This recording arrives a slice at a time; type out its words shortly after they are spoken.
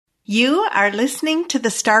You are listening to the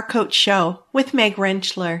Star Coach Show with Meg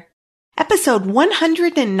Rentschler, episode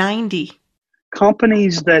 190.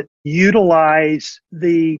 Companies that utilize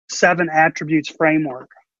the 7 attributes framework,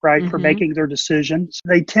 right, for making their decisions,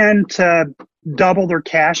 they tend to double their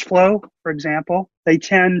cash flow, for example. They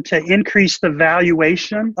tend to increase the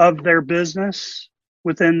valuation of their business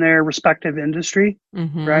within their respective industry,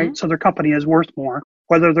 right? So their company is worth more,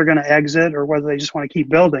 whether they're going to exit or whether they just want to keep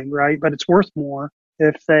building, right? But it's worth more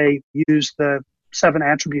if they use the 7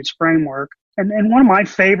 attributes framework. And one of my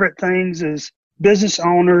favorite things is business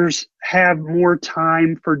owners have more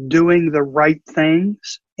time for doing the right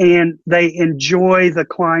things and they enjoy the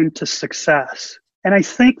climb to success. And I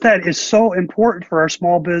think that is so important for our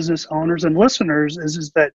small business owners and listeners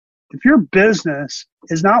is that if your business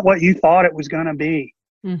is not what you thought it was going to be,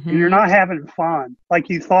 and you're not having fun like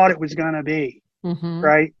you thought it was going to be,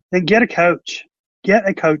 right, then get a coach. Get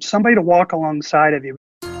a coach, somebody to walk alongside of you.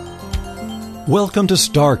 Welcome to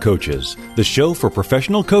Star Coaches, the show for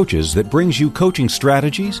professional coaches that brings you coaching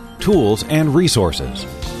strategies, tools, and resources.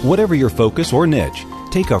 Whatever your focus or niche,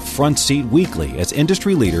 take a front seat weekly as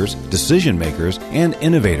industry leaders, decision makers, and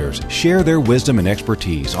innovators share their wisdom and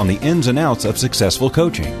expertise on the ins and outs of successful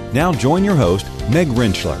coaching. Now join your host, Meg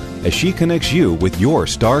Rentschler, as she connects you with your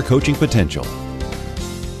star coaching potential.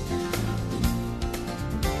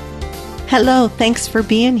 Hello, thanks for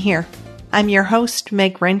being here. I'm your host,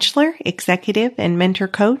 Meg Rentschler, executive and mentor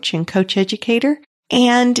coach and coach educator.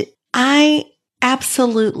 And I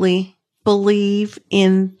absolutely believe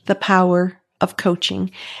in the power of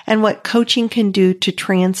coaching and what coaching can do to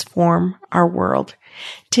transform our world,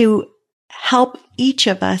 to help each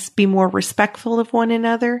of us be more respectful of one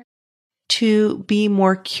another, to be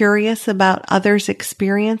more curious about others'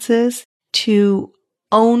 experiences, to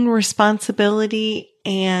own responsibility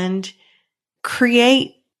and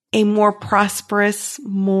create a more prosperous,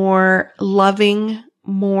 more loving,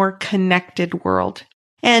 more connected world.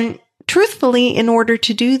 And truthfully, in order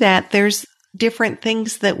to do that, there's different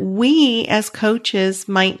things that we as coaches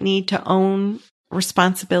might need to own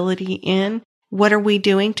responsibility in. What are we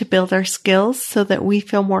doing to build our skills so that we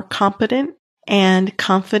feel more competent and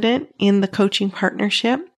confident in the coaching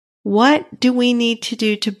partnership? What do we need to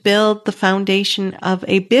do to build the foundation of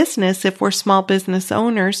a business if we're small business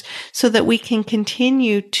owners so that we can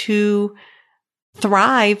continue to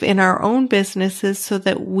thrive in our own businesses so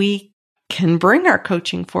that we can bring our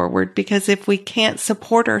coaching forward? Because if we can't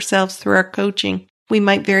support ourselves through our coaching, we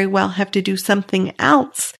might very well have to do something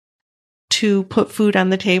else to put food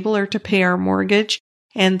on the table or to pay our mortgage.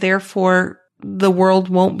 And therefore, the world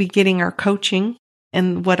won't be getting our coaching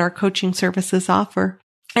and what our coaching services offer.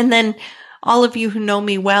 And then all of you who know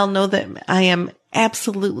me well know that I am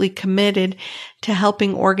absolutely committed to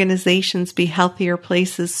helping organizations be healthier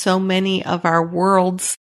places. So many of our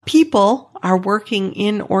world's people are working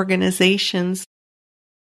in organizations.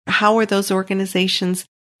 How are those organizations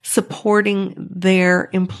supporting their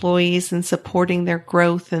employees and supporting their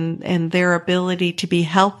growth and their ability to be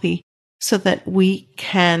healthy so that we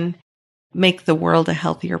can make the world a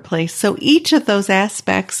healthier place? So each of those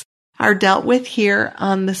aspects are dealt with here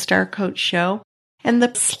on the Star Coach Show. And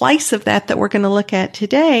the slice of that we're going to look at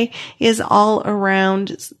today is all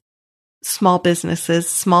around small businesses,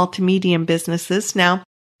 small to medium businesses. Now,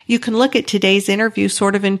 you can look at today's interview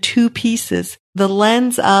sort of in 2 pieces. The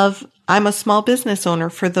lens of, I'm a small business owner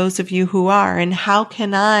for those of you who are, and how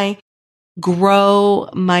can I grow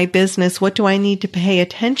my business? What do I need to pay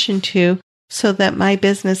attention to so that my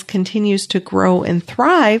business continues to grow and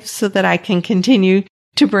thrive so that I can continue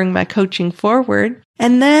to bring my coaching forward?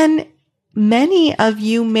 And then many of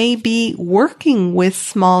you may be working with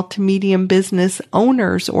small to medium business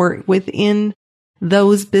owners or within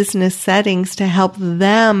those business settings to help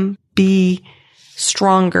them be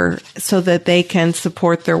stronger so that they can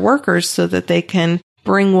support their workers, so that they can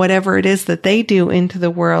bring whatever it is that they do into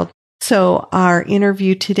the world. So our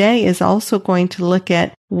interview today is also going to look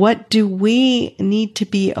at what do we need to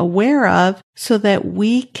be aware of so that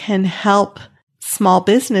we can help small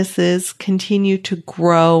businesses continue to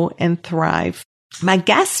grow and thrive. My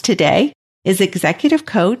guest today is executive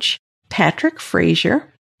coach Patrick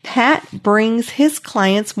Frazier. Pat brings his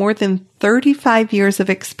clients more than 35 years of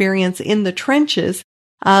experience in the trenches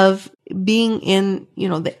of being in,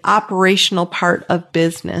 the operational part of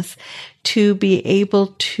business to be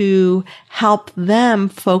able to help them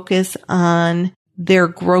focus on their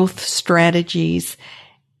growth strategies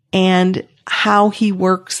and how he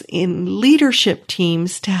works in leadership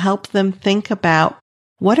teams to help them think about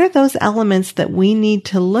what are those elements that we need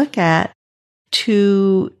to look at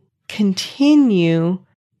to continue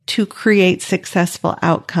to create successful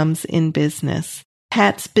outcomes in business.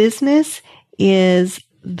 Pat's business is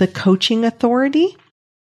The Coaching Authority,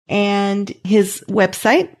 and his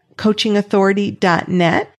website,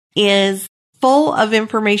 coachingauthority.net, is full of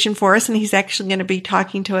information for us, and he's actually going to be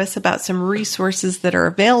talking to us about some resources that are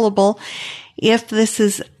available if this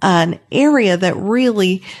is an area that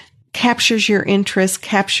really captures your interest,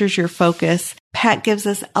 captures your focus. Pat gives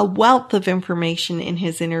us a wealth of information in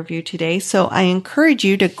his interview today, so I encourage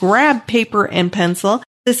you to grab paper and pencil.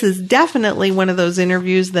 This is definitely one of those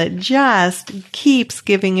interviews that just keeps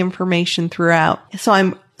giving information throughout. So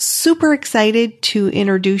I'm super excited to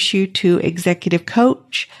introduce you to executive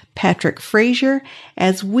coach Patrick Frazier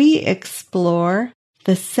as we explore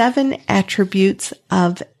the 7 attributes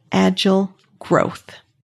of agile growth.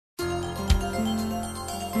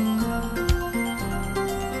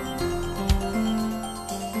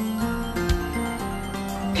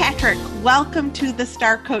 Patrick, welcome to the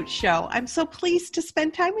Star Coach Show. I'm so pleased to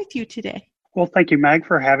spend time with you today. Well, thank you, Meg,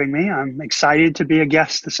 for having me. I'm excited to be a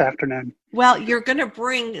guest this afternoon. Well, you're going to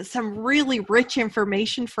bring some really rich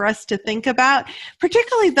information for us to think about,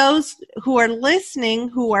 particularly those who are listening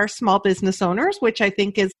who are small business owners, which I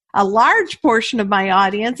think is a large portion of my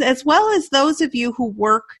audience, as well as those of you who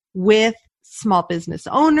work with small business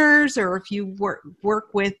owners, or if you work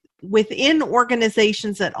within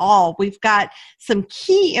organizations at all. We've got some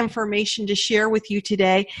key information to share with you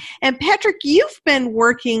today. And Patrick, you've been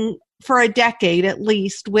working for a decade at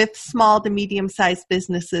least with small to medium-sized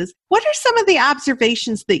businesses. What are some of the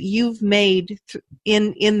observations that you've made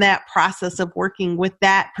in that process of working with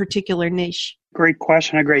that particular niche? Great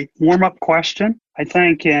question, a great warm-up question. I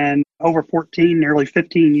think in over 14, nearly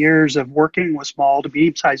 15 years of working with small to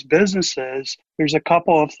medium-sized businesses, there's a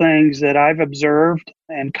couple of things that I've observed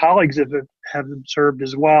and colleagues have observed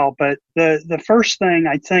as well. But the first thing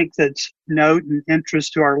I think that's note and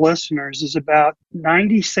interest to our listeners is about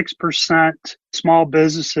 96% small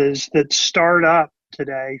businesses that start up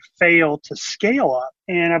today fail to scale up.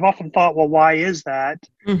 And I've often thought, well, why is that?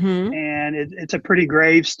 Mm-hmm. And it's a pretty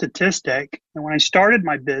grave statistic. And when I started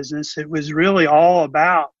my business, it was really all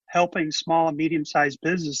about helping small and medium-sized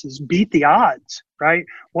businesses beat the odds, right?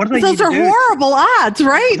 What do they need to do? Those are horrible odds,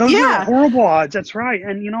 right? Those are horrible odds. That's right.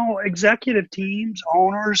 And, executive teams,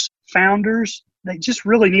 owners, founders, they just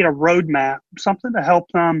really need a roadmap, something to help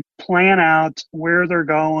them plan out where they're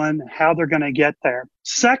going, how they're going to get there.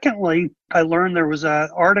 Secondly, I learned there was an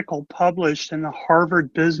article published in the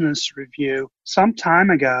Harvard Business Review some time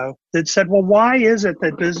ago that said, well, why is it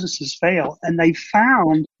that businesses fail? And they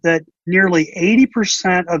found that nearly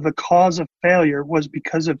 80% of the cause of failure was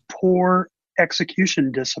because of poor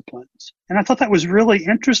execution disciplines. And I thought that was really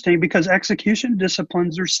interesting because execution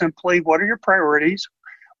disciplines are simply, what are your priorities?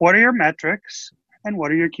 What are your metrics? And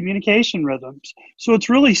what are your communication rhythms? So it's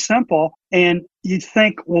really simple. And you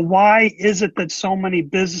think, well, why is it that so many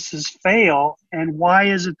businesses fail? And why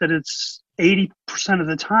is it that it's 80% of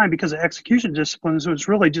the time because of execution disciplines? So it's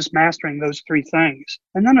really just mastering those 3 things.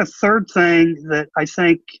 And then a third thing that I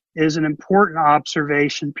think is an important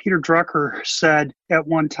observation, Peter Drucker said at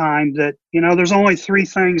one time that, there's only 3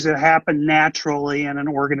 things that happen naturally in an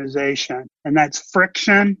organization. And that's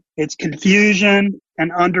friction, it's confusion,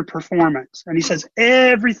 and underperformance. And he says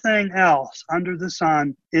everything else under the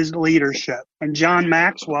sun is leadership. And John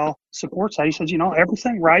Maxwell supports that. He says,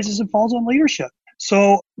 everything rises and falls on leadership.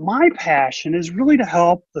 So my passion is really to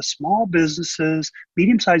help the small businesses,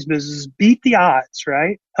 medium-sized businesses beat the odds,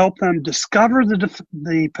 right? Help them discover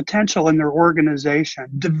the potential in their organization,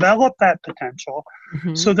 develop that potential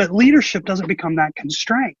so that leadership doesn't become that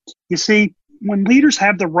constraint. You see, when leaders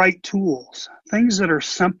have the right tools, things that are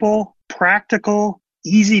simple, practical,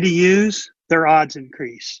 easy to use, their odds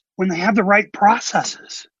increase. When they have the right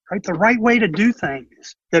processes, right, the right way to do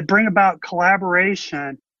things that bring about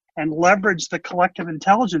collaboration and leverage the collective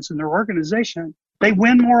intelligence in their organization, they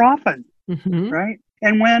win more often, right?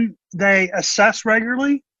 And when they assess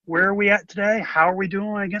regularly, where are we at today? How are we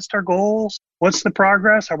doing against our goals? What's the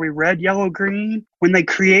progress? Are we red, yellow, green? When they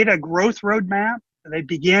create a growth roadmap, they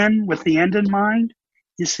begin with the end in mind.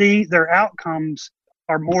 You see, their outcomes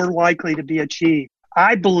are more likely to be achieved.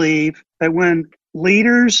 I believe that when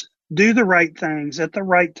leaders do the right things at the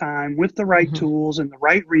right time with the right tools and the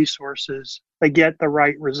right resources, they get the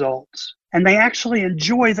right results. And they actually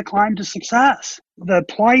enjoy the climb to success. The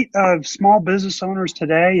plight of small business owners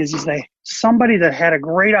today is somebody that had a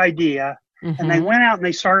great idea and they went out and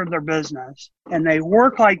they started their business and they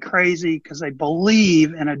work like crazy because they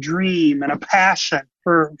believe in a dream and a passion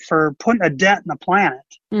for putting a dent in the planet.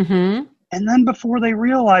 And then before they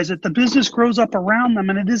realize it, the business grows up around them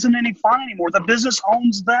and it isn't any fun anymore. The business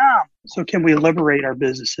owns them. So can we liberate our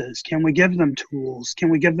businesses? Can we give them tools? Can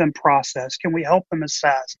we give them process? Can we help them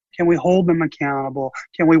assess? Can we hold them accountable?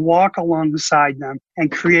 Can we walk alongside them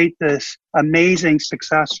and create this amazing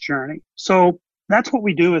success journey? So that's what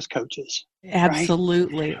we do as coaches.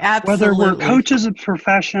 Absolutely. Right? Absolutely. Whether we're coaches of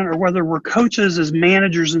profession or whether we're coaches as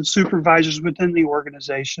managers and supervisors within the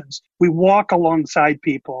organizations, we walk alongside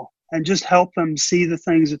people and just help them see the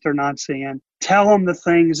things that they're not seeing. Tell them the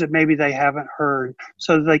things that maybe they haven't heard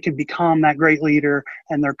so that they can become that great leader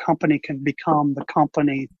and their company can become the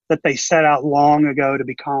company that they set out long ago to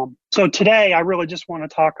become. So today, I really just want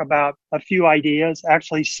to talk about a few ideas,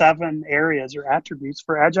 actually 7 areas or attributes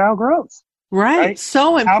for agile growth. Right.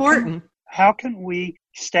 So important. How can we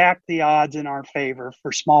stack the odds in our favor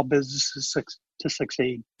for small businesses to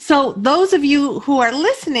succeed? So those of you who are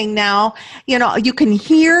listening now, you can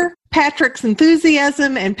hear Patrick's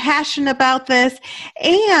enthusiasm and passion about this,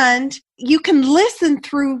 and you can listen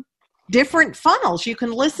through different funnels. You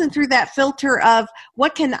can listen through that filter of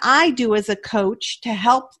what can I do as a coach to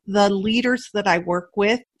help the leaders that I work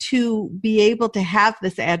with to be able to have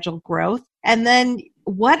this agile growth. And then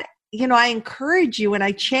I encourage you and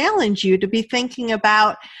I challenge you to be thinking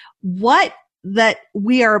about what that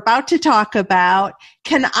we are about to talk about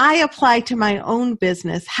can I apply to my own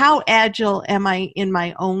business? How agile am I in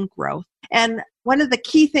my own growth? And one of the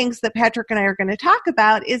key things that Patrick and I are going to talk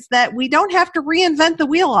about is that we don't have to reinvent the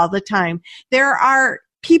wheel all the time. There are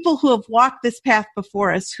people who have walked this path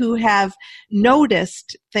before us who have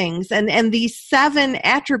noticed things. And these 7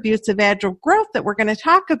 attributes of agile growth that we're going to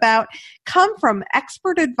talk about come from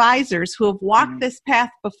expert advisors who have walked this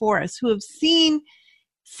path before us, who have seen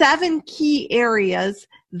 7 key areas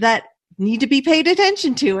that need to be paid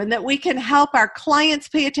attention to and that we can help our clients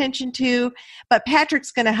pay attention to, but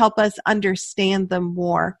Patrick's going to help us understand them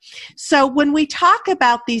more. So when we talk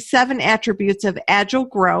about these 7 attributes of agile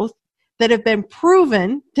growth that have been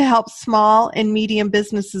proven to help small and medium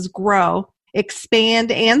businesses grow,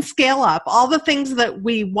 expand, and scale up, all the things that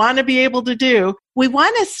we want to be able to do, we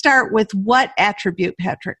want to start with what attribute,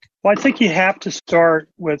 Patrick? Well, I think you have to start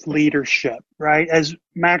with leadership, right? As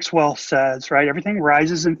Maxwell says, right? Everything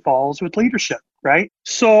rises and falls with leadership, right?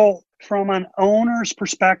 So from an owner's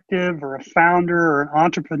perspective or a founder or an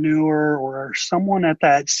entrepreneur or someone at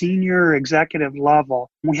that senior executive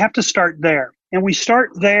level, we have to start there. And we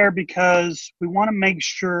start there because we want to make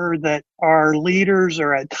sure that our leaders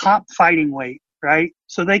are at top fighting weight, right?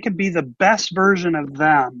 So they can be the best version of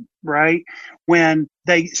them, right? When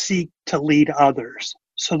they seek to lead others.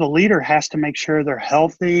 So the leader has to make sure they're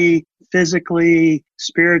healthy, physically,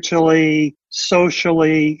 spiritually,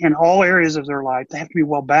 socially, in all areas of their life. They have to be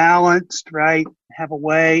well balanced, right? Have a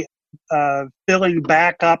way of filling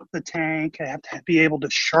back up the tank. They have to be able to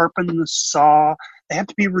sharpen the saw. They have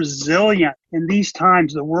to be resilient. In these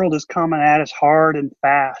times, the world is coming at us hard and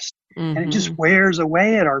fast. And it just wears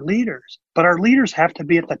away at our leaders. But our leaders have to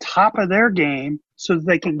be at the top of their game so that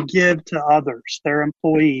they can give to others, their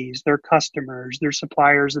employees, their customers, their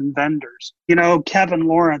suppliers and vendors. Kevin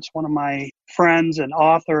Lawrence, one of my friends and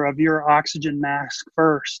author of Your Oxygen Mask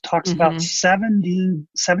First, talks about 17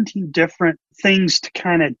 different things to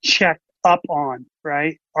kind of check up on,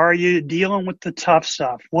 right? Are you dealing with the tough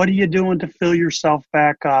stuff? What are you doing to fill yourself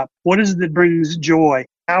back up? What is it that brings joy?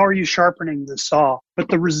 How are you sharpening the saw? But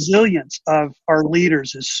the resilience of our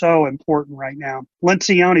leaders is so important right now.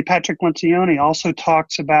 Patrick Lencioni also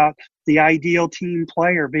talks about the ideal team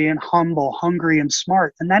player being humble, hungry, and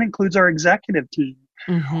smart. And that includes our executive team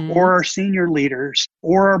or our senior leaders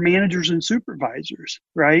or our managers and supervisors,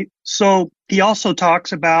 right? So he also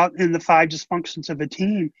talks about in the 5 dysfunctions of a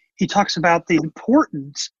team, he talks about the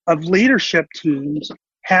importance of leadership teams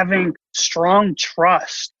having strong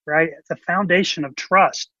trust, right? The foundation of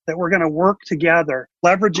trust that we're going to work together,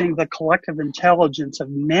 leveraging the collective intelligence of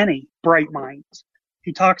many bright minds.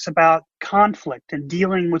 He talks about conflict and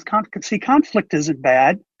dealing with conflict. See, conflict isn't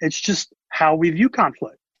bad. It's just how we view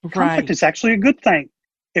conflict. Right. Conflict is actually a good thing.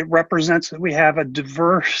 It represents that we have a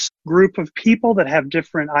diverse group of people that have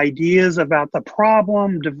different ideas about the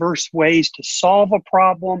problem, diverse ways to solve a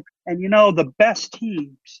problem. And the best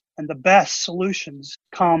teams and the best solutions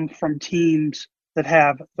come from teams that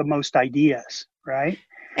have the most ideas, right?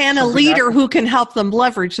 And a leader who can help them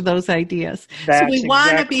leverage those ideas. So we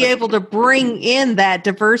want to be able to bring in that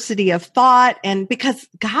diversity of thought, and because,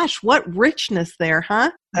 gosh, what richness there,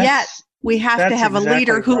 huh? Yet we have to have a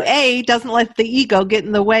leader who, A, doesn't let the ego get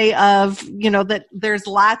in the way of, that there's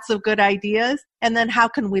lots of good ideas. And then how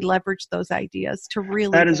can we leverage those ideas to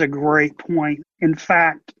really... That is a great point. In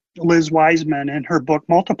fact, Liz Wiseman, in her book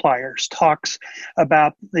Multipliers, talks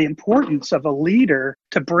about the importance of a leader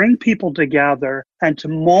to bring people together and to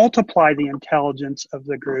multiply the intelligence of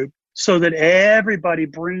the group so that everybody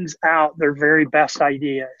brings out their very best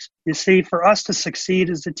ideas. You see, for us to succeed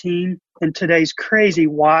as a team in today's crazy,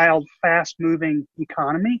 wild, fast-moving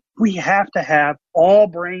economy, we have to have all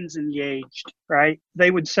brains engaged, right?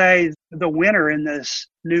 They would say the winner in this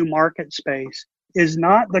new market space is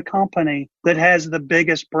not the company that has the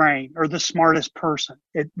biggest brain or the smartest person.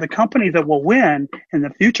 The company that will win in the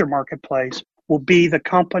future marketplace will be the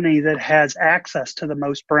company that has access to the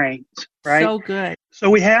most brains, right? So good. So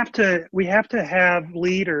we have to have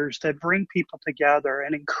leaders that bring people together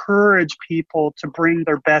and encourage people to bring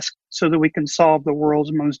their best so that we can solve the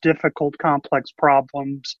world's most difficult, complex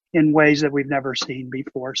problems in ways that we've never seen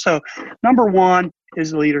before. So number one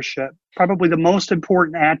is leadership, probably the most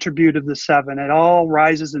important attribute of the 7. It all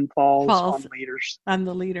rises and falls on leaders. On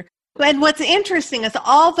the leader. And what's interesting is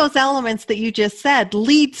all those elements that you just said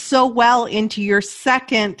lead so well into your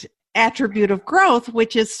second attribute of growth,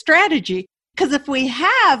 which is strategy. Because if we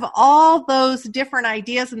have all those different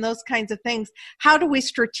ideas and those kinds of things, how do we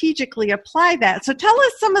strategically apply that? So tell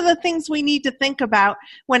us some of the things we need to think about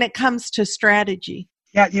when it comes to strategy.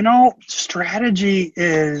 Yeah, strategy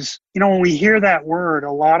is, when we hear that word,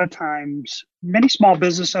 a lot of times, many small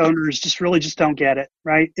business owners just don't get it,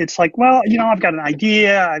 right? It's like, well, I've got an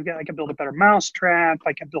idea. I can build a better mousetrap.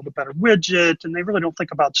 I can build a better widget. And they really don't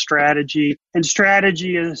think about strategy. And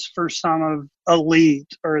strategy is for some of elite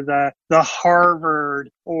or the Harvard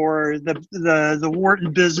or the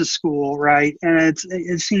Wharton Business School, right? And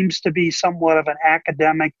it seems to be somewhat of an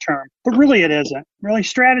academic term, but really it isn't. Really,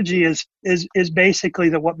 strategy is basically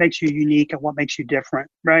what makes you unique and what makes you different,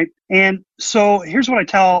 right? And so here's what I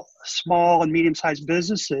tell small and medium-sized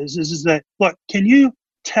businesses is that, look, can you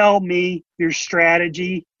tell me your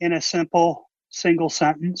strategy in a simple single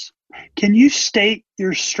sentence? Can you state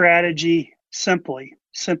your strategy simply?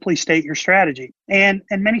 Simply state your strategy. And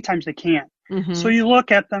many times they can't. Mm-hmm. So you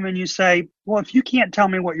look at them and you say, well, if you can't tell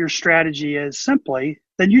me what your strategy is simply,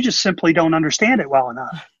 then you just simply don't understand it well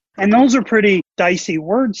enough. And those are pretty dicey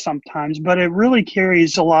words sometimes, but it really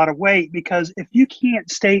carries a lot of weight because if you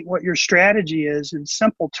can't state what your strategy is in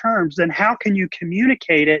simple terms, then how can you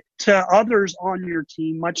communicate it to others on your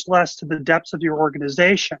team, much less to the depths of your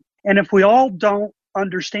organization? And if we all don't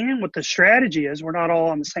understand what the strategy is, we're not all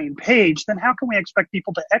on the same page, then how can we expect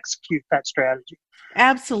people to execute that strategy?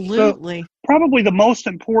 Absolutely. So probably the most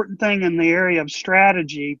important thing in the area of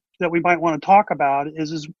strategy that we might want to talk about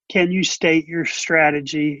is can you state your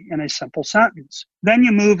strategy in a simple sentence? Then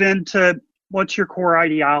you move into what's your core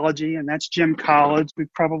ideology, and that's Jim Collins.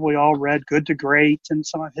 We've probably all read Good to Great and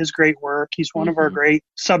some of his great work. He's one of our great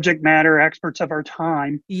subject matter experts of our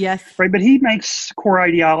time. Yes. Right, but he makes core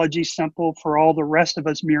ideology simple for all the rest of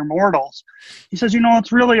us mere mortals. He says,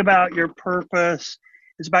 it's really about your purpose.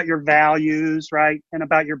 It's about your values, right? And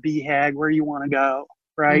about your BHAG, where you want to go,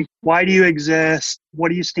 right? Mm-hmm. Why do you exist? What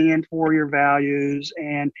do you stand for, your values?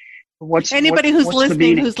 And what's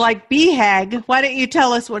listening who's like BHAG, why don't you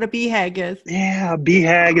tell us what a BHAG is? Yeah,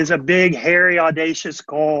 BHAG is a big, hairy, audacious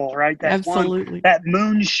goal, right? Absolutely. That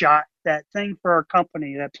moonshot, that thing for our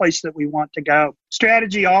company, that place that we want to go.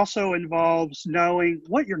 Strategy also involves knowing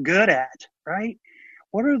what you're good at, right?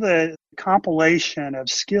 What are the compilation of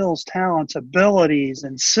skills, talents, abilities,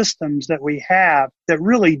 and systems that we have that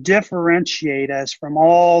really differentiate us from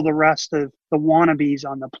all the rest of the wannabes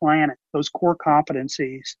on the planet, those core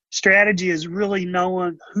competencies? Strategy is really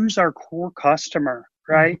knowing who's our core customer,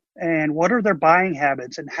 right? And what are their buying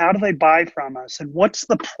habits and how do they buy from us? And what's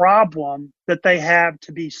the problem that they have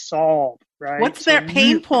to be solved, right? What's their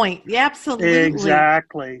pain point? Yeah, absolutely.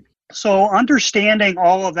 Exactly. So understanding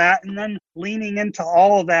all of that and then leaning into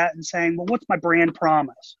all of that and saying, well, what's my brand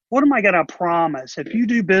promise? What am I going to promise? If you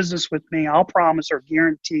do business with me, I'll promise or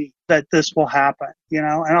guarantee that this will happen, and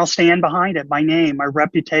I'll stand behind it, my name, my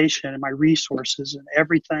reputation, and my resources and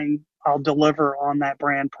everything I'll deliver on that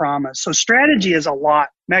brand promise. So strategy is a lot.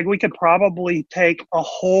 Meg, we could probably take a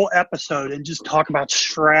whole episode and just talk about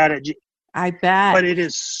strategy. I bet. But it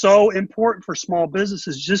is so important for small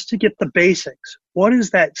businesses just to get the basics. What is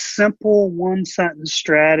that simple one-sentence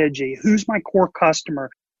strategy? Who's my core customer?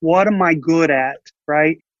 What am I good at,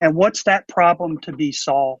 right? And what's that problem to be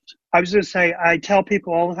solved? I was going to say, I tell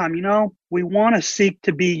people all the time, we want to seek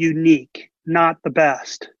to be unique, not the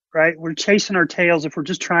best, right? We're chasing our tails if we're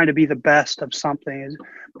just trying to be the best of something.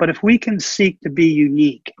 But if we can seek to be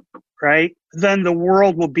unique, right? then the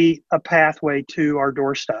world will be a pathway to our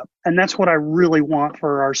doorstep. And that's what I really want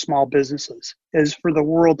for our small businesses, is for the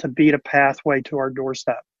world to be a pathway to our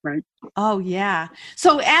doorstep, right? Oh, yeah.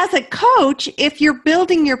 So as a coach, if you're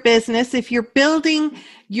building your business, if you're building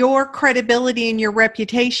your credibility and your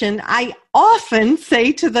reputation, I often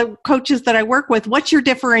say to the coaches that I work with, what's your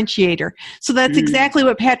differentiator? So that's exactly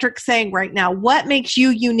what Patrick's saying right now. What makes you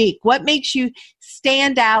unique? What makes you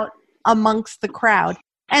stand out amongst the crowd?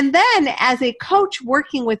 And then as a coach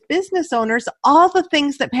working with business owners, all the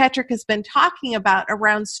things that Patrick has been talking about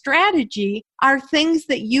around strategy are things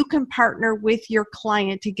that you can partner with your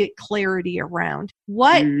client to get clarity around.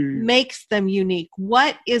 What makes them unique?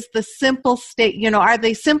 What is the simple state? Are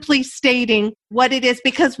they simply stating what it is?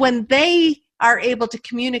 Because when they are able to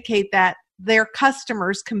communicate that, their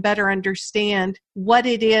customers can better understand what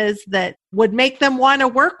it is that would make them want to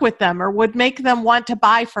work with them or would make them want to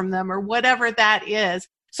buy from them or whatever that is.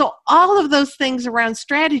 So all of those things around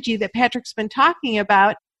strategy that Patrick's been talking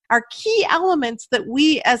about are key elements that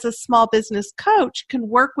we as a small business coach can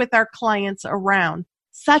work with our clients around.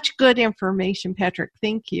 Such good information, Patrick.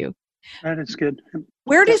 Thank you. That is good.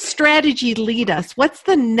 Where does strategy lead us? What's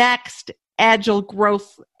the next agile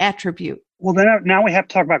growth attribute? Well, then now we have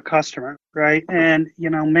to talk about customer, right? And,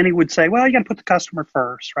 many would say, well, you got to put the customer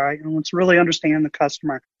first, right? And let's really understand the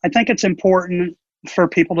customer. I think it's important for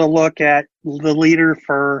people to look at the leader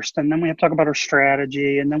first, and then we have to talk about our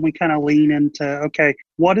strategy, and then we kind of lean into, okay,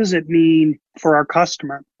 what does it mean for our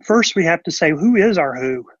customer? First, we have to say, who is our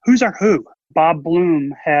who? Who's our who? Bob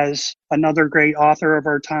Bloom has another great author of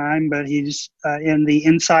our time, but he's in the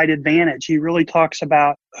Inside Advantage. He really talks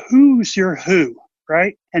about who's your who,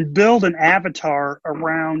 right? And build an avatar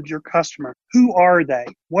around your customer. Who are they?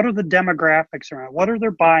 What are the demographics around? What are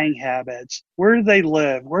their buying habits? Where do they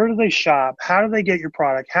live? Where do they shop? How do they get your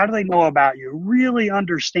product? How do they know about you? Really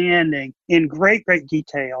understanding in great, great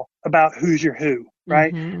detail about who's your who,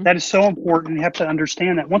 right? Mm-hmm. That is so important. You have to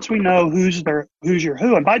understand that once we know who's your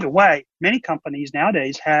who. And by the way, many companies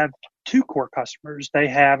nowadays have two core customers. They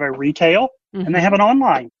have a retail and they have an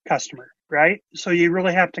online customer. Right? So you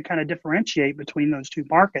really have to kind of differentiate between those two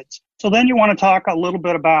markets. So then you want to talk a little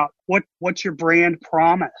bit about what's your brand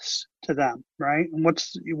promise to them, right? And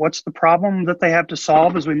what's the problem that they have to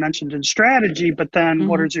solve, as we mentioned in strategy, but then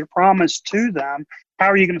what is your promise to them? How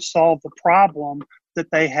are you going to solve the problem that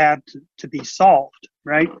they have to be solved,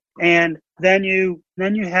 right? And then you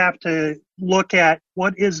have to look at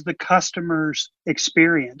what is the customer's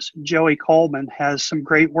experience. Joey Coleman has some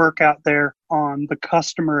great work out there on the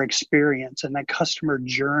customer experience and that customer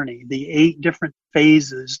journey, the 8 different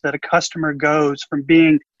phases that a customer goes from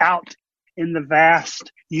being out in the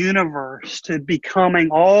vast universe to becoming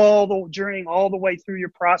journeying all the way through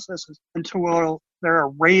your processes until they're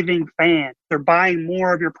a raving fan. They're buying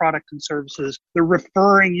more of your product and services. They're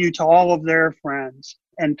referring you to all of their friends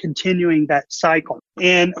and continuing that cycle.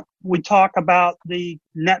 And we talk about the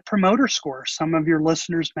Net Promoter Score. Some of your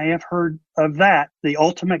listeners may have heard of that, the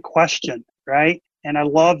ultimate question, right? And I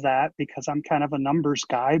love that because I'm kind of a numbers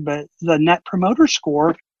guy, but the Net Promoter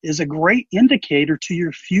Score is a great indicator to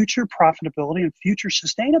your future profitability and future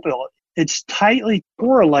sustainability. It's tightly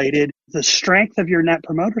correlated. The strength of your Net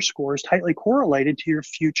Promoter Score is tightly correlated to your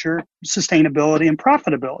future sustainability and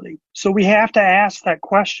profitability. So we have to ask that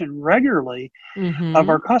question regularly of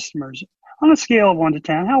our customers. On a scale of 1 to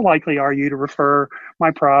 10, how likely are you to refer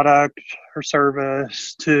my product or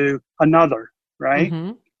service to another, right?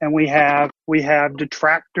 And we have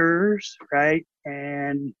detractors, right?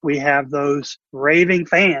 And we have those raving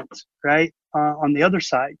fans, right? On the other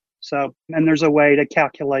side. So, and there's a way to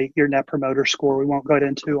calculate your Net Promoter Score we won't go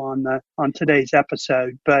into on today's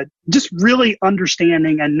episode, but just really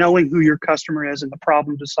understanding and knowing who your customer is and the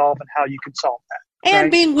problem to solve and how you can solve that. And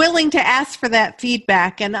right? being willing to ask for that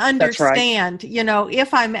feedback and understand,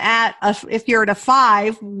 if you're at a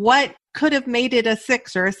 5, what could have made it a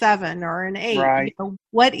 6 or a 7 or an 8? Right.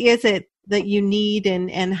 What is it that you need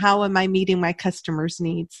and how am I meeting my customers'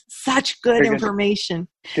 needs? Such good information.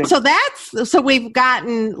 Good. So we've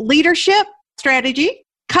gotten leadership, strategy,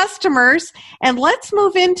 customers, and let's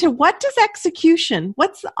move into what's execution?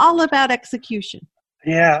 What's all about execution?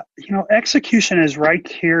 Yeah, execution is right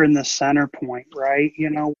here in the center point, right?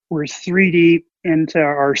 We're 3 deep into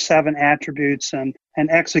our 7 attributes and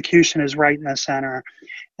execution is right in the center.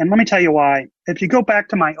 And let me tell you why. If you go back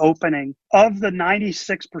to my opening, of the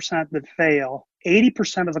 96% that fail,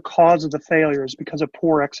 80% of the cause of the failure is because of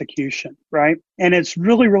poor execution, right? And it's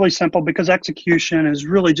really, really simple because execution is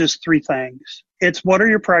really just 3 things. It's what are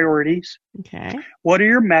your priorities? Okay. What are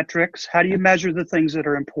your metrics? How do you measure the things that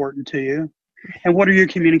are important to you? And what are your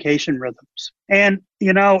communication rhythms? And,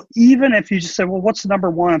 even if you just say, well, what's the number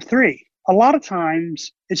one of three? A lot of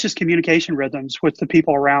times it's just communication rhythms with the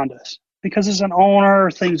people around us. Because as an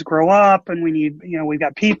owner, things grow up and we need, we've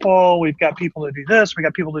got people to do this, we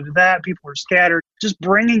got people to do that, people are scattered. Just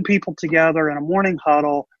bringing people together in a morning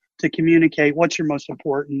huddle to communicate what's your most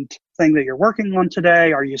important thing that you're working on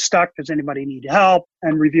today. Are you stuck? Does anybody need help?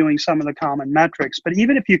 And reviewing some of the common metrics. But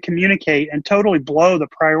even if you communicate and totally blow the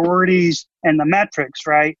priorities and the metrics,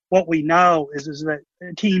 right? What we know is that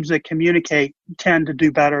teams that communicate tend to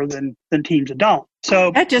do better than teams that don't.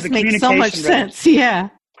 So that just makes so much sense. Yeah.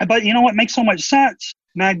 But you know what makes so much sense,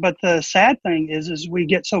 Meg? But the sad thing is we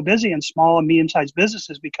get so busy in small and medium-sized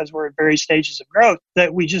businesses because we're at various stages of growth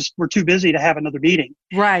that we're too busy to have another meeting.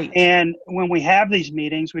 Right. And when we have these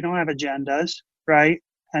meetings, we don't have agendas, right?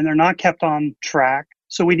 And they're not kept on track.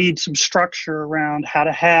 So we need some structure around how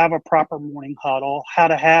to have a proper morning huddle, how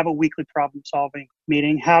to have a weekly problem-solving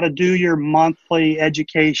meeting, how to do your monthly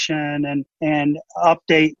education and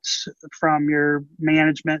updates from your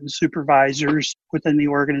management and supervisors within the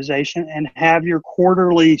organization, and have your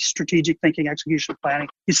quarterly strategic thinking execution planning.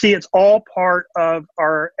 You see, it's all part of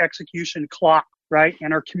our execution clock, right?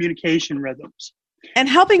 And our communication rhythms. And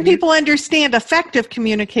helping people understand effective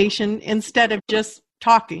communication instead of just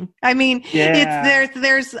talking. I mean,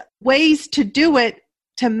 there's ways to do it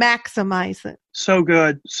to maximize it. So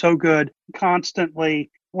good. Constantly,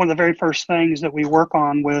 one of the very first things that we work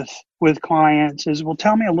on with clients is, well,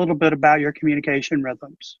 tell me a little bit about your communication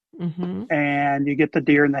rhythms. Mm-hmm. And you get the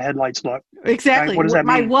deer in the headlights look. Exactly. Right? What does that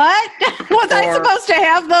mean? My what? Was I supposed to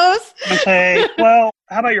have those? I say, well,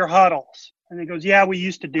 how about your huddles? And he goes, yeah, we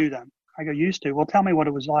used to do them. I go, used to? Well, tell me what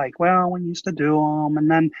it was like. Well, we used to do them,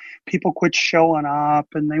 and then people quit showing up,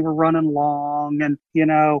 and they were running long. And,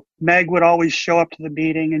 Meg would always show up to the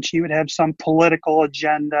meeting, and she would have some political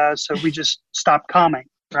agenda, so we just stopped coming,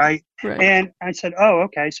 right? And I said, oh,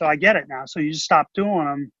 okay, so I get it now. So you just stopped doing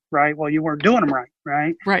them, right? Well, you weren't doing them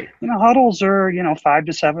right? Right. Huddles are, 5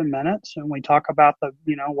 to 7 minutes, and we talk about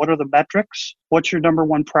what are the metrics? What's your number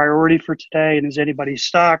one priority for today? And is anybody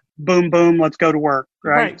stuck? Boom, boom, let's go to work,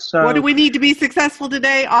 right? So what do we need to be successful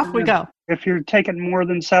today? Off we go. If you're taking more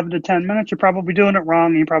than 7 to 10 minutes, you're probably doing it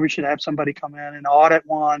wrong. And you probably should have somebody come in and audit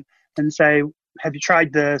one and say, have you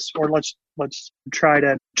tried this? Or let's try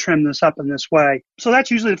to trim this up in this way. So that's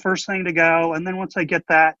usually the first thing to go. And then once they get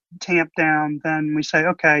that tamped down, then we say,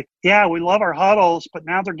 okay, yeah, we love our huddles, but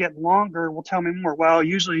now they're getting longer. Well, tell me more. Well,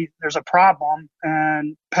 usually there's a problem,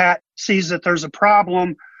 and Pat sees that there's a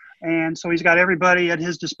problem. And so he's got everybody at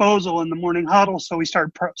his disposal in the morning huddle. So we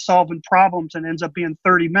start solving problems, and ends up being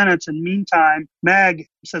 30 minutes. And meantime, Meg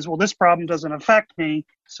says, well, this problem doesn't affect me.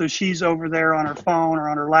 So she's over there on her phone or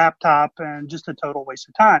on her laptop, and just a total waste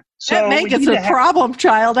of time. So Meg is a problem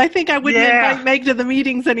child. I think I wouldn't invite Meg to the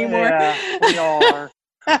meetings anymore. Yeah, we all are.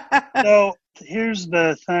 So here's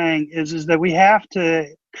the thing is that we have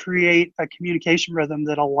to create a communication rhythm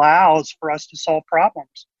that allows for us to solve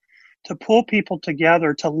problems, to pull people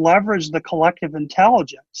together, to leverage the collective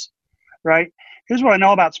intelligence, right? Here's what I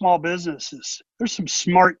know about small businesses. There's some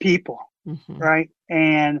smart people, right?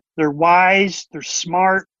 And they're wise, they're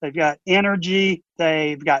smart, they've got energy,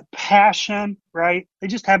 they've got passion, right? They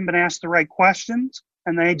just haven't been asked the right questions,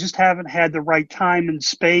 and they just haven't had the right time and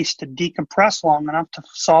space to decompress long enough to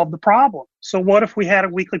solve the problem. So what if we had a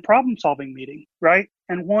weekly problem-solving meeting, right?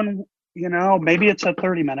 And one, maybe it's a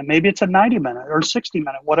 30-minute, maybe it's a 90-minute or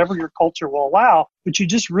 60-minute, whatever your culture will allow, but you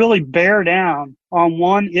just really bear down on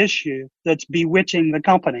one issue that's bewitching the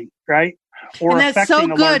company, right? Or and that's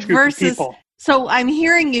affecting so a large good group versus, of people. So I'm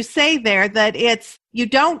hearing you say there that you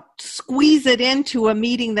don't squeeze it into a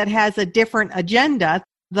meeting that has a different agenda.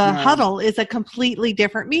 The huddle is a completely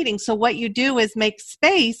different meeting. So what you do is make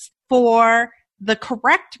space for the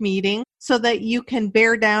correct meeting so that you can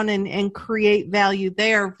bear down and create value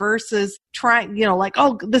there versus trying,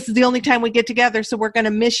 oh, this is the only time we get together, so we're going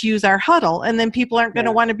to misuse our huddle, and then people aren't going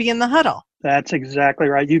to want to be in the huddle. That's exactly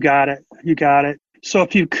right. You got it. So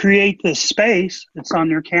if you create this space, it's on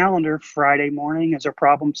your calendar Friday morning as a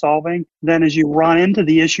problem solving. Then as you run into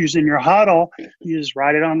the issues in your huddle, you just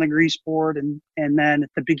write it on the grease board. And then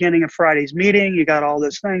at the beginning of Friday's meeting, you got all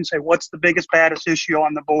this thing. Say, what's the biggest, baddest issue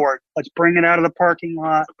on the board? Let's bring it out of the parking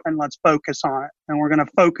lot and let's focus on it. And we're going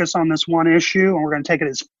to focus on this one issue, and we're going to take it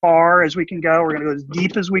as far as we can go. We're going to go as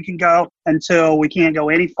deep as we can go until we can't go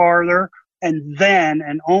any farther. And then,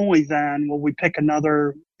 and only then, will we pick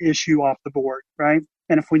another issue off the board, right?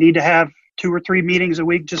 And if we need to have 2 or 3 meetings a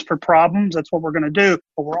week just for problems, that's what we're going to do.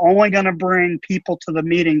 But we're only going to bring people to the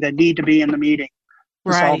meeting that need to be in the meeting.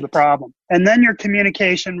 to solve the problem. And then your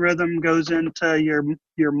communication rhythm goes into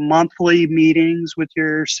your monthly meetings with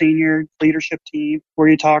your senior leadership team, where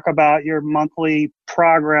you talk about your monthly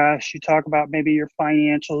progress, you talk about maybe your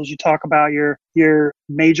financials, you talk about your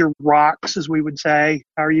major rocks, as we would say.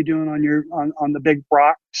 How are you doing on the big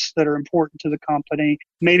rocks that are important to the company?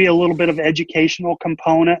 Maybe a little bit of educational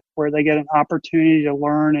component where they get an opportunity to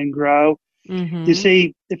learn and grow. Mm-hmm. You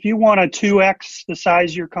see, if you want to 2x the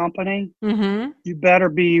size of your company, you better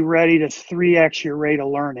be ready to 3x your rate of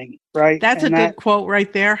learning, right? That's good quote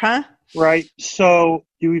right there, huh? Right. So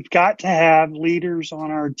we've got to have leaders on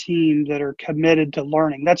our team that are committed to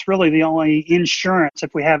learning. That's really the only insurance,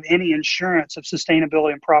 if we have any insurance of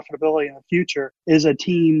sustainability and profitability in the future, is a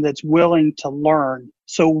team that's willing to learn.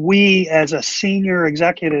 So we, as a senior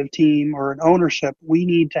executive team or an ownership, we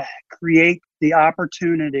need to create the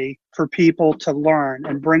opportunity for people to learn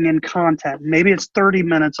and bring in content. Maybe it's 30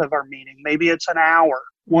 minutes of our meeting. Maybe it's an hour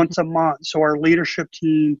once a month. So our leadership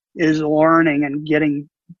team is learning and getting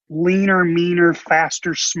leaner, meaner,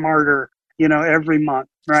 faster, smarter, every month,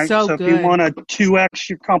 right? So if you want to 2x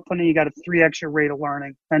your company, you got to 3x your rate of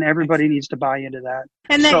learning, and everybody needs to buy into that.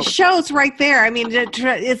 And that shows right there. I mean,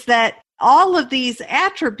 it's that all of these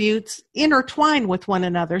attributes intertwine with one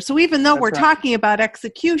another. So even though we're talking about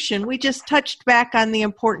execution, we just touched back on the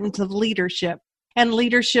importance of leadership and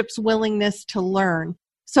leadership's willingness to learn.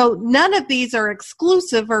 So none of these are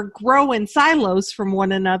exclusive or grow in silos from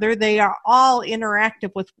one another. They are all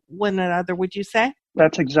interactive with one another, would you say?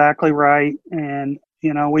 That's exactly right. And,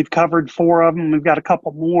 we've covered 4 of them. We've got a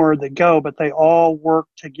couple more that go, but they all work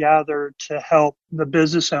together to help the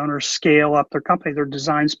business owners scale up their company. They're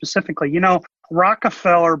designed specifically.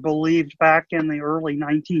 Rockefeller believed back in the early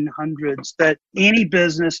 1900s that any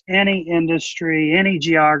business, any industry, any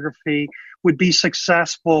geography would be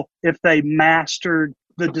successful if they mastered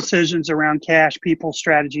the decisions around cash, people,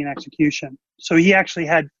 strategy, and execution. So he actually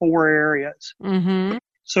had 4 areas. Mm-hmm.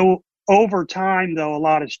 So over time, though, a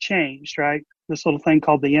lot has changed, right? This little thing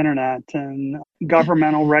called the internet and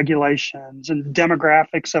governmental regulations and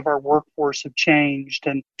demographics of our workforce have changed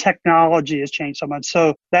and technology has changed so much.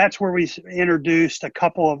 So that's where we introduced a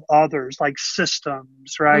couple of others like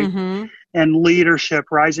systems, right? Mm-hmm. And leadership,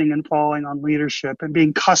 rising and falling on leadership and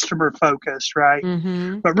being customer focused, right?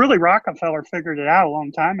 Mm-hmm. But really Rockefeller figured it out a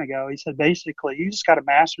long time ago. He said, basically, you just got to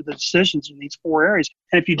master the decisions in these 4 areas.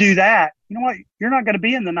 And if you do that, you know what? You're not going to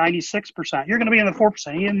be in the 96%. You're going to be in the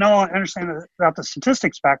 4%. He didn't understand about the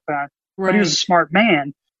statistics back then, but he was a smart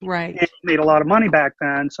man. Right. And he made a lot of money back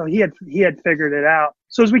then. So he had figured it out.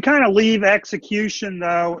 So as we kind of leave execution,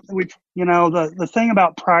 though, the thing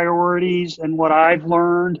about priorities and what I've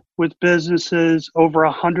learned with businesses, over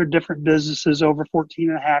 100 different businesses over 14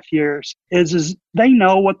 and a half years, is they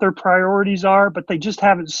know what their priorities are, but they just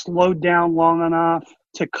haven't slowed down long enough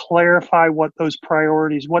to clarify what those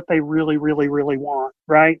priorities, what they really, really, really want,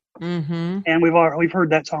 right? Mm-hmm. And we've heard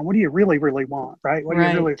that song, what do you really, really want, right? What do you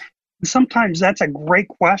really? Sometimes that's a great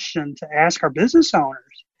question to ask our business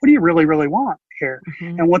owners. What do you really, really want here?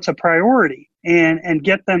 Mm-hmm. And what's a priority? And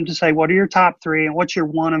get them to say, what are your top 3 and what's your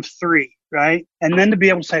 1 of 3, right? And then to be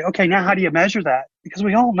able to say, okay, now how do you measure that? Because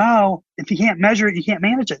we all know if you can't measure it, you can't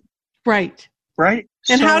manage it. Right. Right?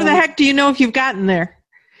 And how the heck do you know if you've gotten there?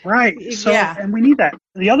 Right. So, and we need that.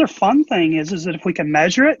 The other fun thing is that if we can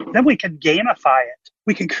measure it, then we can gamify it.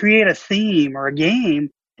 We can create a theme or a game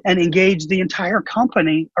and engage the entire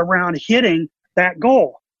company around hitting that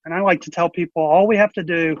goal. And I like to tell people all we have to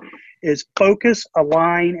do is focus,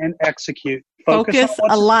 align, and execute. Focus,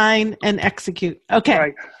 align, and execute. Okay.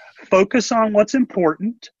 Right. Focus on what's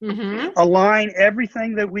important. Mm-hmm. Align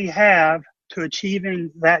everything that we have to achieving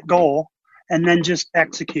that goal, and then just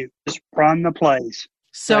execute. Just run the plays.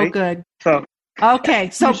 So right? Good. Okay,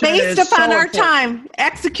 so based upon our time,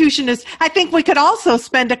 execution is, I think we could also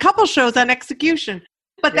spend a couple shows on execution.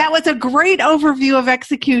 But that was a great overview of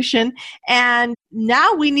execution. And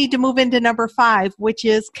now we need to move into number 5, which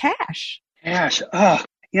is cash. Cash.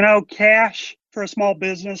 Cash for a small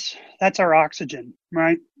business, that's our oxygen,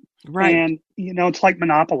 right? Right. And, it's like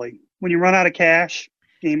Monopoly. When you run out of cash,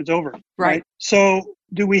 game is over. Right. So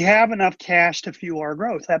do we have enough cash to fuel our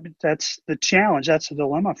growth? That's the challenge. That's the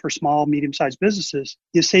dilemma for small, medium-sized businesses.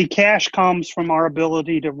 You see, cash comes from our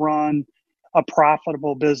ability to run a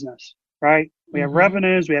profitable business, right? We have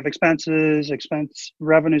revenues, we have expenses,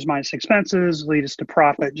 revenues minus expenses lead us to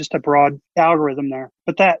profit, just a broad algorithm there.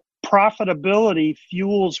 But that profitability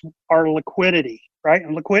fuels our liquidity, right?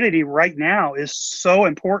 And liquidity right now is so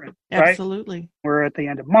important, right? Absolutely. We're at the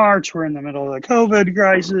end of March. We're in the middle of the COVID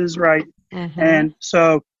crisis, right? And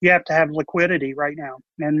so you have to have liquidity right now.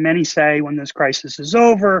 And many say when this crisis is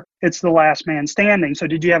over, it's the last man standing. So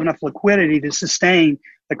did you have enough liquidity to sustain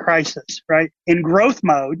the crisis, right? In growth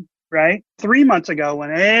mode, right? 3 months ago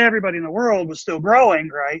when everybody in the world was still growing,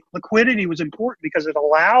 right? Liquidity was important because it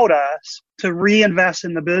allowed us to reinvest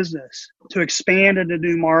in the business, to expand into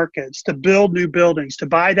new markets, to build new buildings, to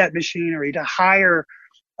buy that machinery, to hire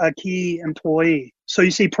a key employee. So you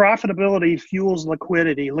see, profitability fuels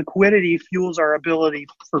liquidity. Liquidity fuels our ability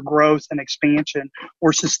for growth and expansion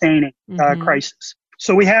or sustaining crisis.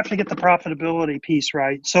 So we have to get the profitability piece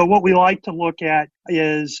right. So what we like to look at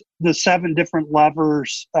is the 7 different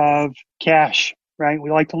levers of cash, right? We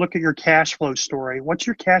like to look at your cash flow story. What's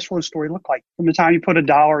your cash flow story look like? From the time you put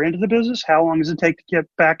 $1 into the business, how long does it take to get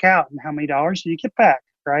back out? And how many dollars do you get back?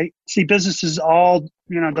 Right? See, businesses all,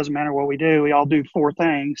 it doesn't matter what we do. We all do 4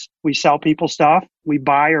 things. We sell people stuff. We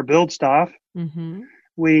buy or build stuff.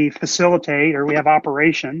 We facilitate or we have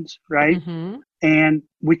operations, right? And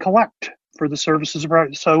we collect for the services.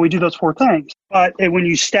 So we do those 4 things. But when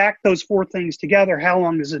you stack those 4 things together, how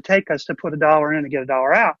long does it take us to put $1 in and get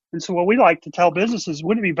 $1 out? And so what we like to tell businesses,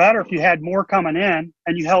 wouldn't it be better if you had more coming in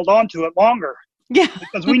and you held on to it longer? Yeah.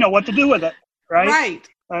 Because we know what to do with it, right? Right.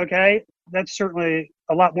 Okay. That's certainly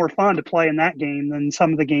a lot more fun to play in that game than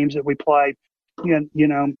some of the games that we play,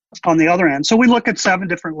 on the other end. So we look at 7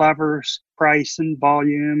 different levers: price and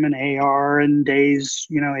volume and AR and days,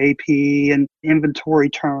 AP and inventory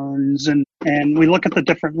turns. And we look at the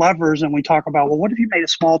different levers and we talk about, well, what if you made a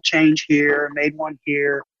small change here, made one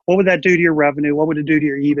here? What would that do to your revenue? What would it do to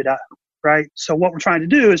your EBITDA? Right? So what we're trying to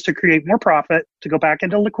do is to create more profit, to go back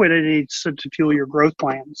into liquidity to fuel your growth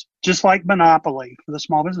plans. Just like Monopoly for the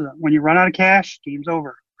small business. When you run out of cash, game's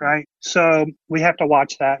over, right? So we have to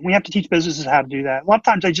watch that. We have to teach businesses how to do that. A lot of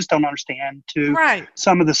times they just don't understand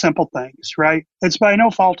some of the simple things, right? It's by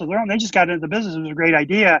no fault of their own. They just got into the business. It was a great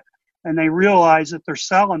idea. And they realize that they're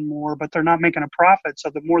selling more, but they're not making a profit.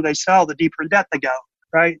 So the more they sell, the deeper in debt they go.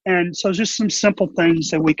 Right. And so just some simple things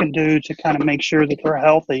that we can do to kind of make sure that they're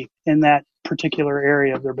healthy in that particular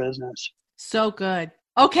area of their business. So good.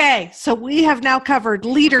 Okay. So we have now covered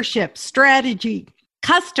leadership, strategy,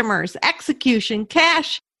 customers, execution,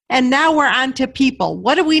 cash, and now we're on to people.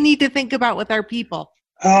 What do we need to think about with our people?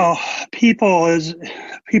 Oh, people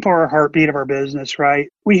are a heartbeat of our business, right?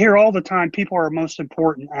 We hear all the time people are our most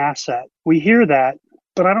important asset. We hear that,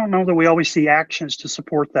 but I don't know that we always see actions to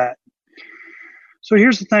support that. So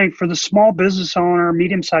here's the thing, for the small business owner,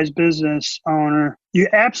 medium-sized business owner, you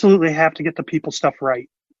absolutely have to get the people stuff right?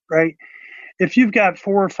 If you've got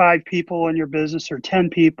 4 or 5 people in your business or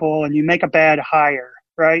 10 people and you make a bad hire,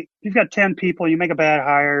 right? If you've got 10 people, you make a bad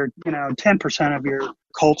hire, 10% of your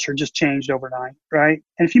culture just changed overnight, right?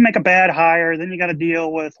 And if you make a bad hire, then you got to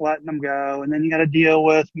deal with letting them go. And then you got to deal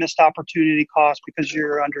with missed opportunity costs because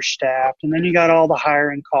you're understaffed. And then you got all the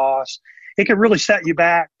hiring costs. It can really set you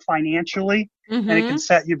back financially, and it can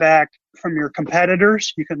set you back from your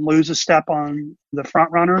competitors. You can lose a step on the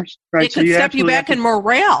front runners, right? It could set you back in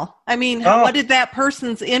morale. I mean, what did that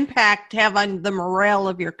person's impact have on the morale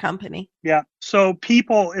of your company? Yeah. So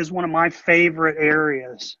people is one of my favorite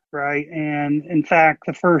areas, right? And in fact,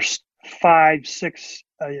 the first 5-6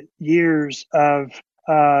 years of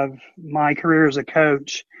my career as a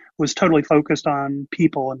coach was totally focused on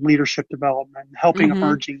people and leadership development, helping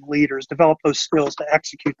emerging leaders develop those skills to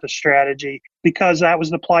execute the strategy, because that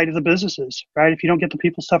was the plight of the businesses, right? If you don't get the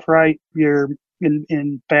people stuff right, you're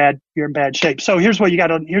in bad shape. So here's what you got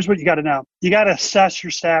to know. You got to assess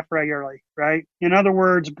your staff regularly, right? In other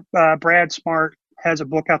words, Brad Smart has a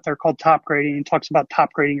book out there called Top Grading, and talks about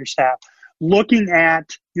top grading your staff. Looking at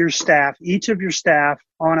your staff, each of your staff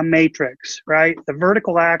on a matrix, right? The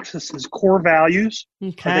vertical axis is core values.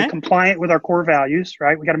 Okay. Are they compliant with our core values,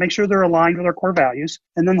 right? We got to make sure they're aligned with our core values.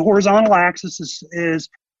 And then the horizontal axis is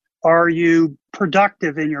are you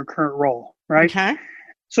productive in your current role, right? Okay.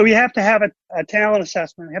 So we have to have a talent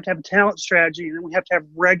assessment. We have to have a talent strategy, and then we have to have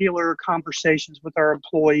regular conversations with our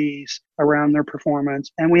employees around their performance.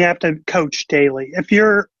 And we have to coach daily. If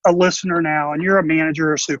you're a listener now and you're a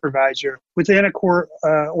manager or supervisor within a core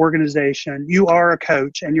organization, you are a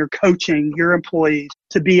coach, and you're coaching your employees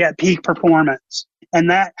to be at peak performance. And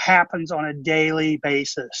that happens on a daily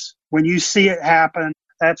basis. When you see it happen,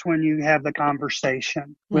 that's when you have the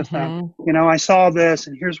conversation with them. I saw this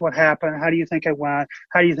and here's what happened. How do you think it went?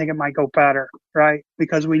 How do you think it might go better? Right?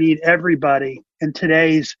 Because we need everybody in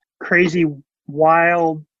today's crazy,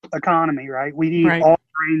 wild economy, right? We need all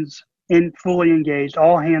brains fully engaged,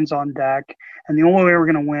 all hands on deck. And the only way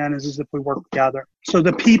we're going to win is if we work together. So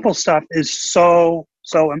the people stuff is so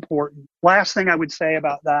important. Last thing I would say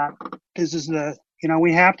about that is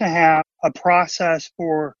we have to have a process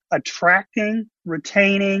for attracting,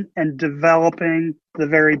 retaining, and developing the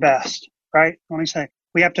very best, right? Let me say,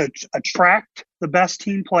 we have to attract the best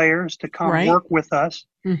team players to come work with us,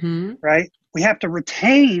 right? We have to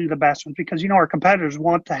retain the best ones because, our competitors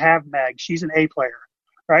want to have Meg. She's an A player,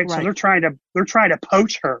 right? So they're trying to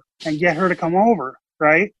poach her and get her to come over,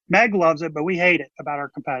 right? Meg loves it, but we hate it about our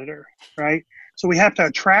competitor, right? So we have to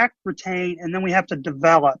attract, retain, and then we have to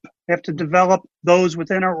develop. We have to develop those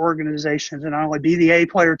within our organizations and not only be the A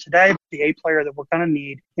player today, but the A player that we're going to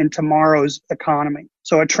need in tomorrow's economy.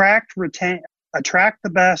 So attract the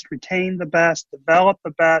best, retain the best, develop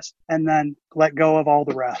the best, and then let go of all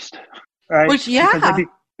the rest, right? Because they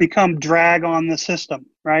become drag on the system,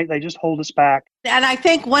 right? They just hold us back. And I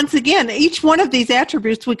think, once again, each one of these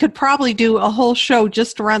attributes, we could probably do a whole show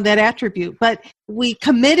just around that attribute. But we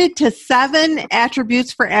committed to 7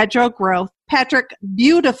 attributes for agile growth. Patrick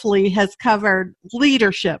beautifully has covered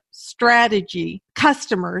leadership, strategy,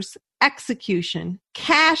 customers, execution,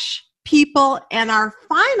 cash, people, and our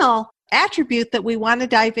final attribute that we want to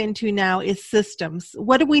dive into now is systems.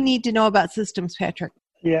 What do we need to know about systems, Patrick?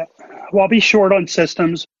 Yeah, well, I'll be short on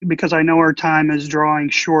systems because I know our time is drawing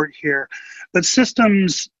short here. But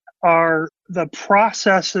systems are the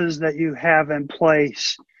processes that you have in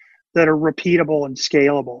place that are repeatable and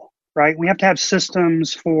scalable, right? We have to have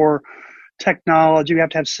systems for technology. We have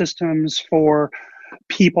to have systems for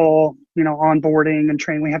people, onboarding and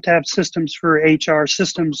training. We have to have systems for HR,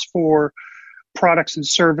 systems for products and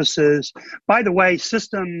services. By the way,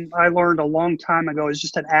 system, I learned a long time ago, is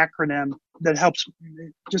just an acronym that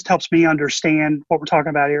helps me understand what we're talking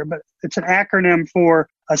about here. But it's an acronym for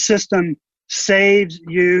a system saves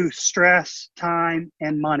you stress, time,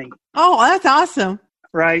 and money. Oh, that's awesome.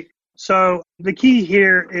 Right? So the key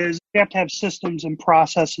here is we have to have systems and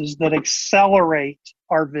processes that accelerate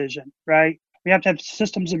our vision, right? We have to have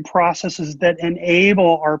systems and processes that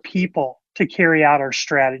enable our people to carry out our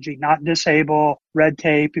strategy, not disable red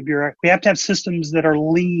tape. We have to have systems that are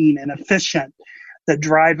lean and efficient that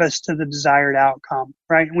drive us to the desired outcome,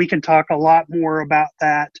 right? And we can talk a lot more about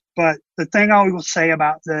that. But the thing I will say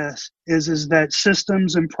about this is that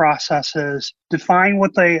systems and processes define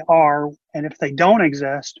what they are. And if they don't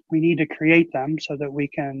exist, we need to create them so that we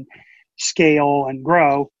can scale and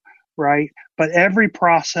grow, right? But every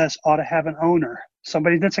process ought to have an owner,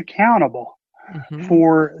 somebody that's accountable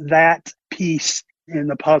for that piece in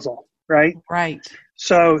the puzzle, right? Right.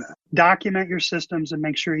 So document your systems and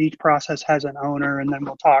make sure each process has an owner, and then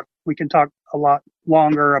we can talk a lot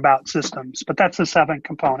longer about systems, but that's the 7th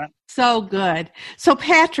component. So good. So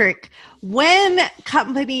Patrick, when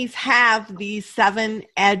companies have these 7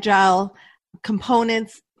 agile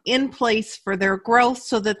components in place for their growth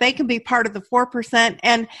so that they can be part of the 4%,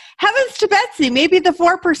 and heavens to Betsy, maybe the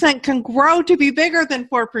 4% can grow to be bigger than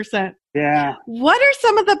 4%. Yeah. What are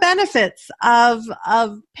some of the benefits of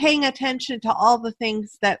paying attention to all the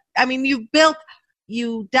things that,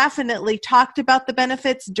 you definitely talked about the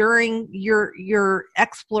benefits during your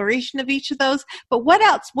exploration of each of those, but what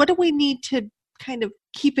else? What do we need to kind of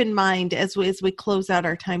keep in mind as we close out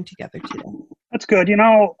our time together today? That's good.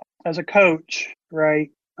 As a coach, right,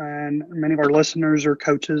 and many of our listeners are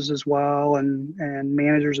coaches as well, and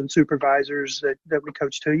managers and supervisors that we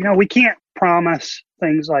coach to. We can't promise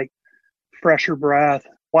things like fresher breath,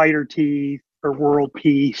 whiter teeth, or world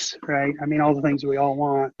peace, right? All the things that we all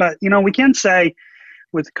want. But, we can say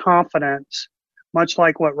with confidence, much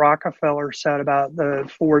like what Rockefeller said about the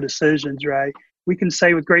 4 decisions, right? We can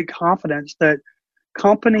say with great confidence that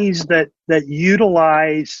companies that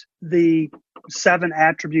utilize the 7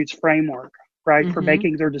 attributes framework, right, for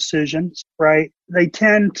making their decisions, right, they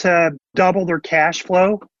tend to double their cash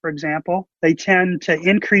flow, for example. They tend to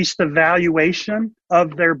increase the valuation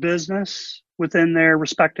of their business within their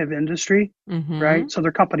respective industry, right? So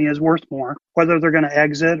their company is worth more, whether they're going to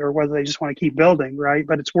exit or whether they just want to keep building, right?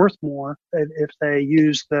 But it's worth more if they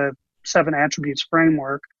use the 7 attributes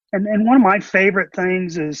framework. And one of my favorite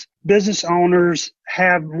things is business owners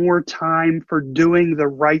have more time for doing the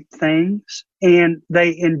right things, and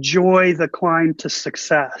they enjoy the climb to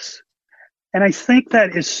success. And I think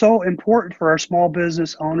that is so important for our small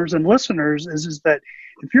business owners and listeners is that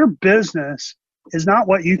if your business is not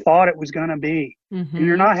what you thought it was going to be, and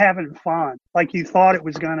you're not having fun like you thought it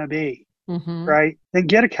was going to be, right, then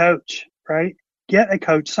get a coach, right? Get a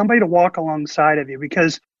coach, somebody to walk alongside of you,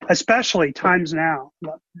 because especially times now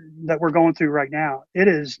that we're going through right now, it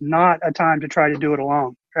is not a time to try to do it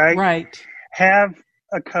alone, right? Right. Have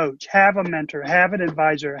a coach, have a mentor, have an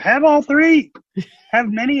advisor, have all three,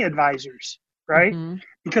 have many advisors, right? Mm-hmm.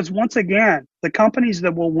 Because once again, the companies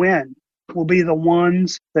that will win will be the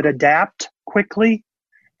ones that adapt quickly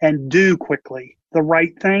and do quickly the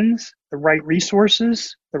right things, the right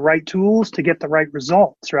resources, the right tools to get the right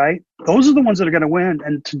results, right? Those are the ones that are going to win.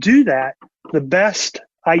 And to do that, the best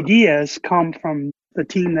ideas come from the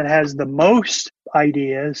team that has the most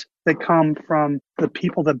ideas, that come from the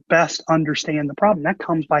people that best understand the problem. That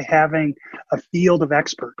comes by having a field of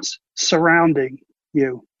experts surrounding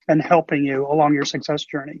you and helping you along your success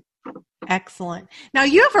journey. Excellent. Now,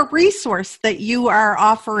 you have a resource that you are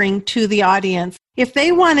offering to the audience. If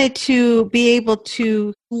they wanted to be able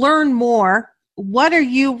to learn more, what are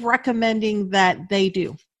you recommending that they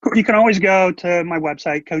do? You can always go to my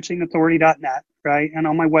website, coachingauthority.net, right? And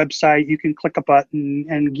on my website, you can click a button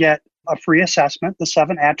and get a free assessment, the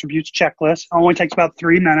 7 attributes checklist. It only takes about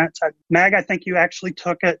 3 minutes. Meg, I think you actually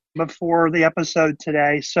took it before the episode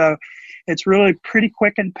today. So it's really pretty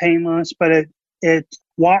quick and painless, but it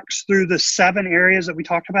walks through the 7 areas that we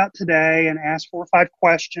talked about today and asks 4 or 5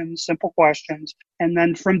 questions, simple questions. And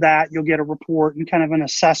then from that, you'll get a report and kind of an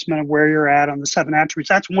assessment of where you're at on the 7 attributes.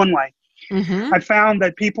 That's one way. Mm-hmm. I found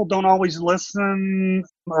that people don't always listen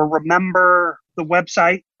or remember the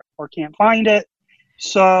website or can't find it.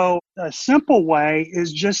 So a simple way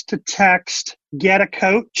is just to text "get a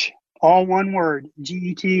coach," all one word,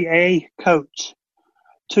 GETA coach,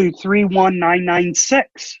 to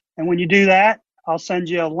 31996. And when you do that, I'll send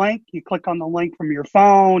you a link. You click on the link from your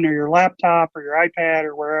phone or your laptop or your iPad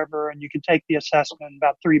or wherever, and you can take the assessment in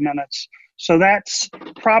about 3 minutes. So that's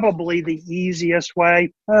probably the easiest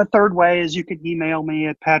way. The third way is you can email me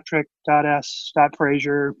at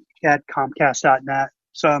patrick.s.frazier@comcast.net.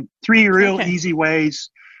 So 3 real easy ways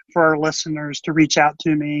for our listeners to reach out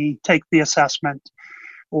to me, take the assessment,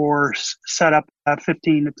 or set up a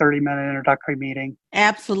 15 to 30-minute introductory meeting.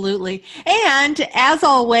 Absolutely. And as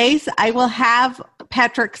always, I will have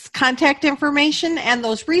Patrick's contact information and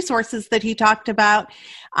those resources that he talked about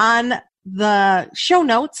on the show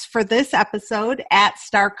notes for this episode at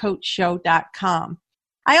starcoachshow.com.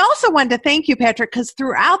 I also wanted to thank you, Patrick, because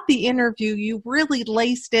throughout the interview, you really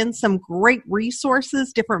laced in some great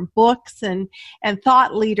resources, different books and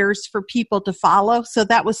thought leaders for people to follow. So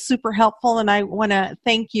that was super helpful. And I want to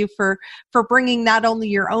thank you for bringing not only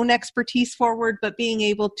your own expertise forward, but being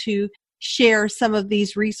able to share some of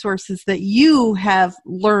these resources that you have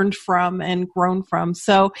learned from and grown from.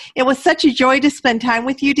 So it was such a joy to spend time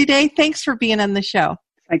with you today. Thanks for being on the show.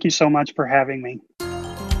 Thank you so much for having me.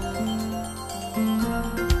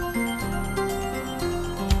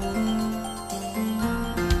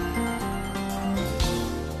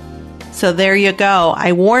 So there you go.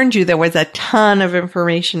 I warned you there was a ton of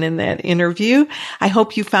information in that interview. I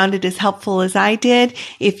hope you found it as helpful as I did.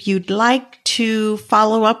 If you'd like to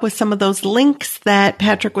follow up with some of those links that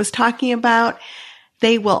Patrick was talking about,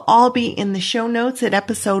 they will all be in the show notes at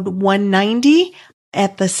episode 190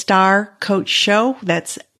 at the Star Coach Show.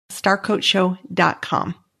 That's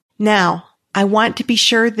starcoachshow.com. Now, I want to be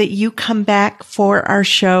sure that you come back for our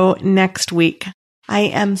show next week. I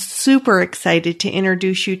am super excited to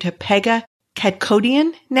introduce you to Pegah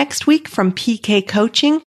Kadkodian next week from PK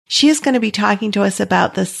Coaching. She is going to be talking to us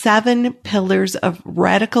about the 7 pillars of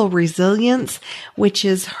radical resilience, which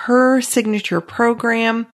is her signature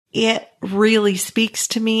program. It really speaks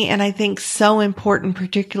to me and I think so important,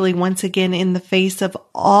 particularly once again in the face of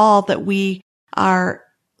all that we are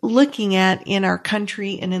looking at in our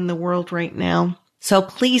country and in the world right now. So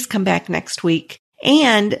please come back next week.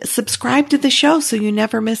 And subscribe to the show so you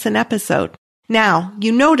never miss an episode. Now,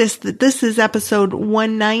 you notice that this is episode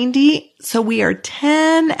 190, so we are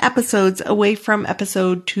 10 episodes away from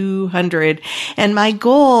episode 200. And my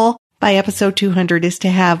goal by episode 200 is to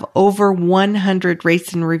have over 100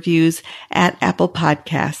 rates and reviews at Apple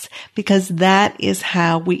Podcasts, because that is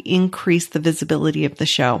how we increase the visibility of the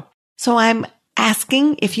show. So I'm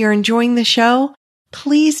asking, if you're enjoying the show,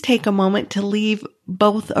 please take a moment to leave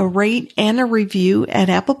both a rate and a review at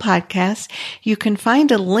Apple Podcasts. You can find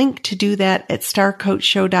a link to do that at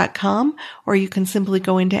starcoachshow.com, or you can simply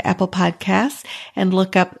go into Apple Podcasts and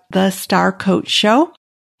look up the Star Coach Show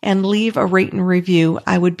and leave a rate and review.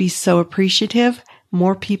 I would be so appreciative.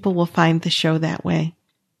 More people will find the show that way.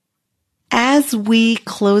 As we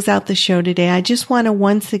close out the show today, I just want to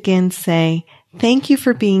once again say thank you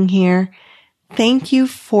for being here. Thank you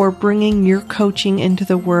for bringing your coaching into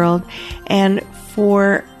the world and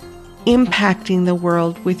for impacting the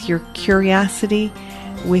world with your curiosity,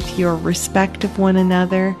 with your respect of one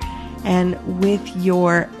another, and with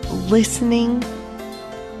your listening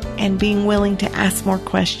and being willing to ask more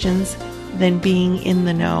questions than being in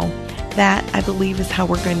the know. That, I believe, is how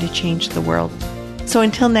we're going to change the world. So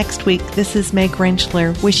until next week, this is Meg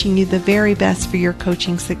Rentschler wishing you the very best for your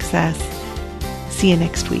coaching success. See you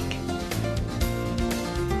next week.